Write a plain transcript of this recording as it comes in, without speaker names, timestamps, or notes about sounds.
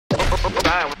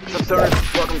Alright, what's up,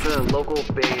 stoners? Welcome to the local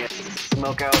band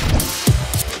Smokeout.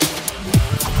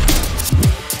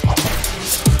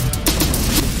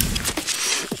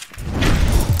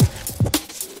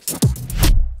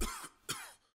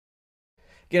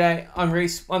 G'day, I'm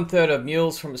Reese, 1/3 of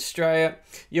Mules from Australia.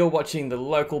 You're watching the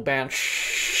local band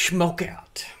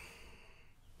Smokeout.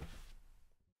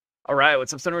 Alright,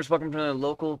 what's up, stoners? Welcome to the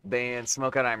local band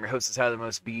Smokeout. I'm your host, is Tyler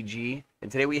Most BG.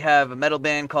 And today we have a metal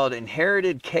band called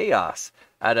Inherited Chaos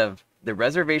out of the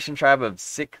reservation tribe of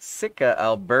Siksika,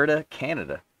 Alberta,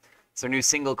 Canada. It's their new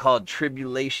single called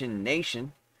Tribulation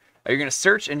Nation. You're going to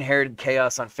search Inherited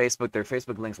Chaos on Facebook. Their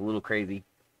Facebook link's a little crazy.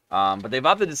 But they've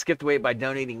opted to skip the wait by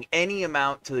donating any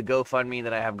amount to the GoFundMe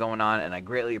that I have going on, and I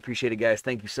greatly appreciate it, guys.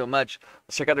 Thank you so much.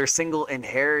 Let's check out their single,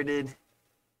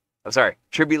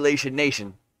 Tribulation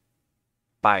Nation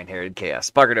by Inherited Chaos.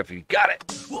 Spark it up if you got it.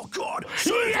 Oh God,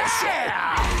 save us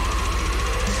all.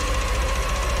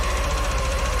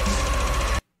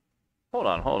 Hold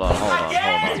on.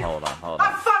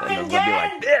 It's gonna be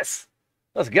like this.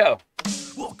 Let's go.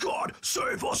 Oh God,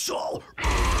 save us all.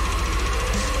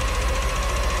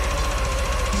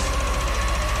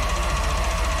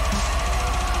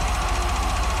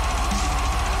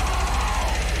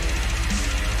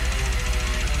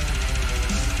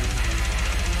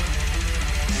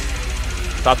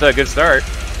 It's off to a good start.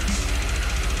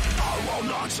 I will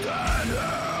not stand here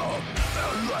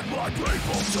and let my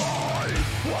people die.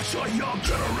 Watch a young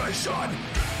generation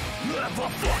live a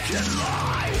fucking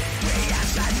lie. We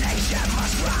as a nation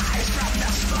must rise from the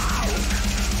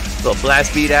smoke. Little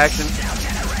blast beat action. Now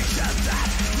generations that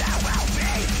there will be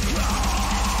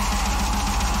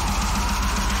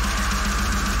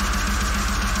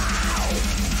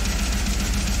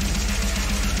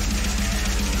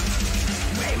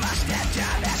we must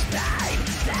enter this pain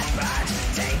that burns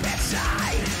deep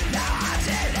inside. The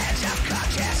haunted edge of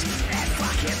conscience and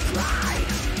fucking pride.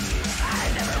 I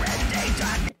never ending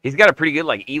dark. He's got a pretty good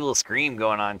like evil scream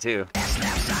going on too. This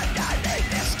lives underneath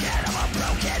the skin of a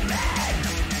broken man,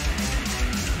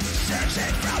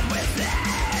 searching from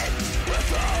within.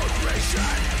 Without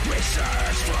reason, we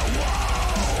search for woe.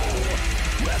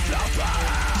 Without the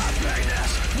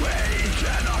happiness, we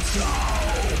cannot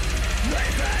sow.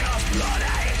 Leaving us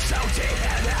bloody, so deep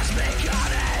it has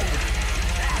begun.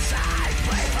 As I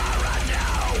pray for a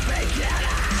new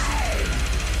beginning,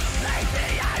 leave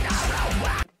behind our own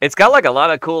way. It's got like a lot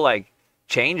of cool like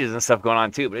changes and stuff going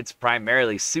on too, but it's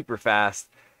primarily super fast.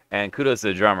 And kudos to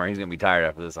the drummer, he's gonna be tired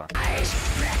after this song.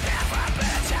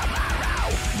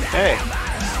 Hey,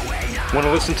 want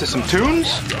to listen to some tunes?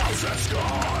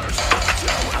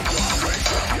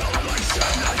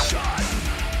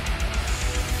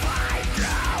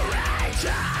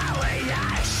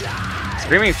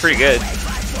 Screaming's pretty good.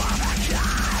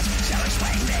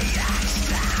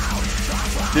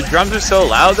 The drums are so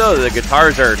loud though, the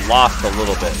guitars are lost a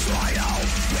little bit.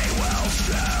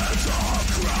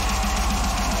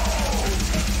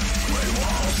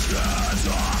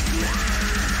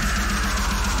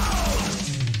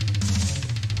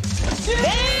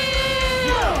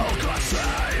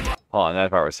 Hold on, that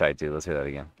part was tight too. Let's hear that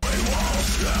again.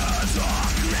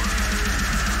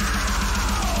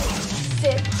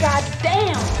 Sit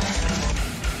goddamn.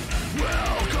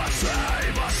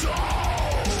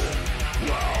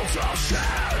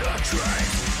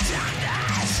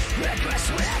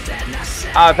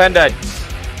 Ah, Pen died.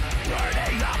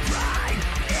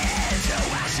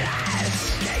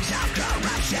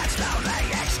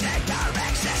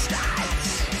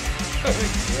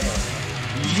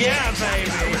 Yeah,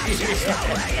 baby!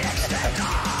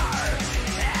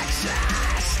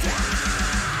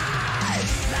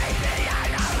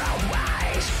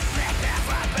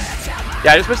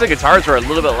 Yeah, I just wish the guitars were a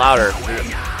little bit louder.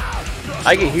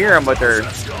 I can hear them, but they're...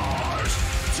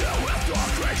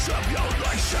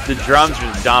 The drums are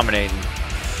just dominating.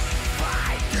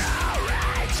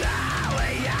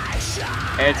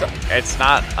 And it's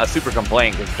not a super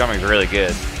complaint because the drumming's really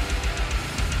good.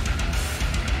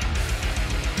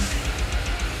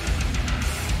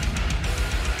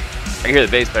 I can hear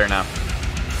the bass better now.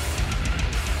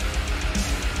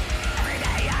 Every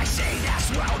day I see this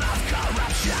world of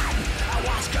corruption. I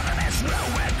watch governments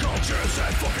ruin cultures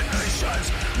and fucking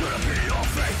nations. Will it be your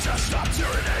fate to stop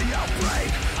tyranny outbreak?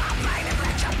 I'm made of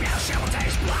retribution will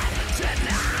taste blood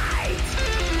tonight.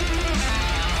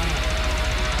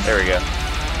 There we go.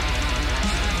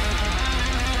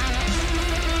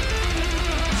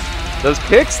 Those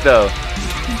kicks though.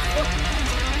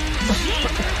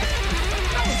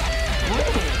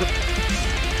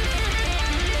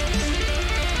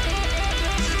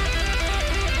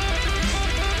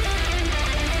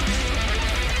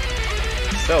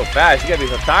 so fast. You gotta be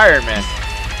so tired, man.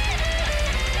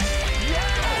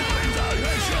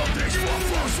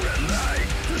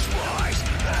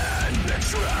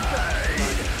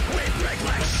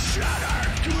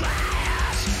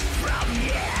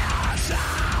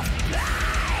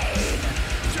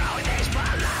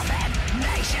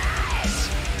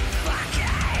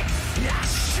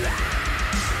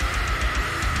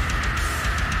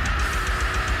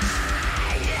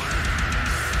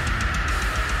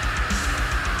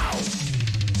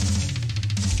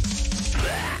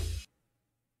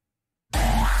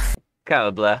 Kind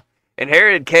of blah.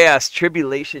 Inherited Chaos,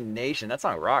 Tribulation Nation. That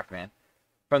song rock, man.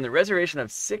 From the reservation of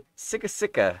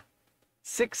Siksika,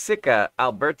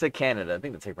 Alberta, Canada. I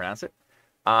think that's how you pronounce it.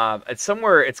 It's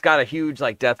somewhere. It's got a huge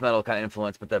like death metal kind of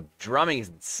influence, but the drumming is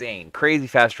insane. Crazy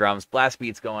fast drums, blast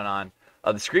beats going on.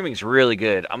 The screaming is really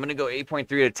good. I'm gonna go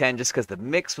 8.3 out of 10 just because the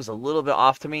mix was a little bit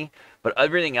off to me, but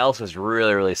everything else was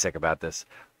really, really sick about this.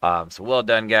 So well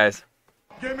done, guys.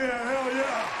 Give me a hell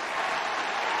yeah!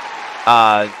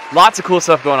 Lots of cool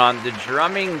stuff going on. The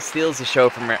drumming steals the show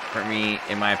for me,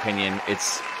 in my opinion.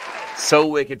 It's so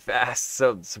wicked fast,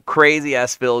 some crazy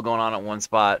ass fill going on at one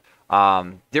spot.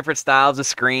 Different styles of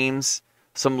screams,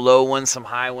 some low ones, some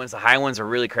high ones. The high ones are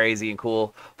really crazy and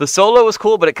cool. The solo was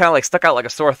cool, but it kind of like stuck out like a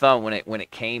sore thumb when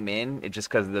it came in. It just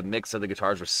because the mix of the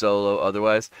guitars were so low.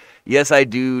 Otherwise, yes, I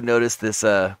do notice this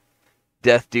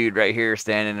death dude right here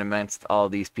standing amongst all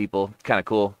these people. Kind of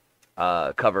cool.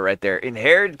 Cover right there.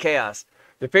 Inherited Chaos.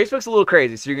 The Facebook's a little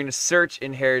crazy, so you're going to search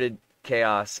Inherited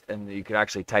Chaos, and you can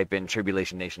actually type in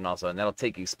Tribulation Nation also, and that'll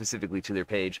take you specifically to their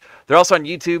page. They're also on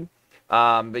YouTube.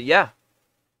 But yeah,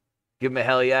 give them a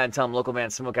hell yeah and tell them local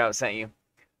band Smokeout sent you.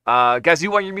 Guys,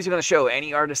 you want your music on the show?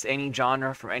 Any artist, any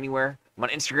genre, from anywhere? I'm on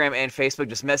Instagram and Facebook.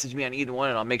 Just message me on either one,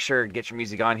 and I'll make sure to get your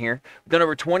music on here. We've done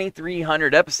over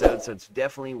 2,300 episodes, so it's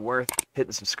definitely worth hitting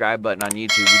the subscribe button on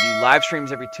YouTube. We do live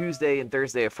streams every Tuesday and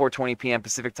Thursday at 4:20 p.m.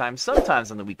 Pacific time. Sometimes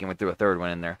on the weekend we throw a third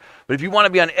one in there. But if you want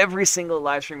to be on every single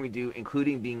live stream we do,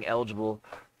 including being eligible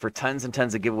for tons and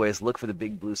tons of giveaways, look for the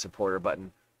big blue supporter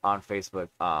button on Facebook.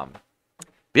 But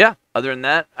yeah, other than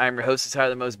that, I'm your host,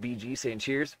 Tyler the Most BG, saying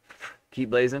cheers, keep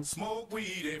blazing, Smoke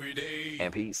weed every day.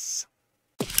 and peace.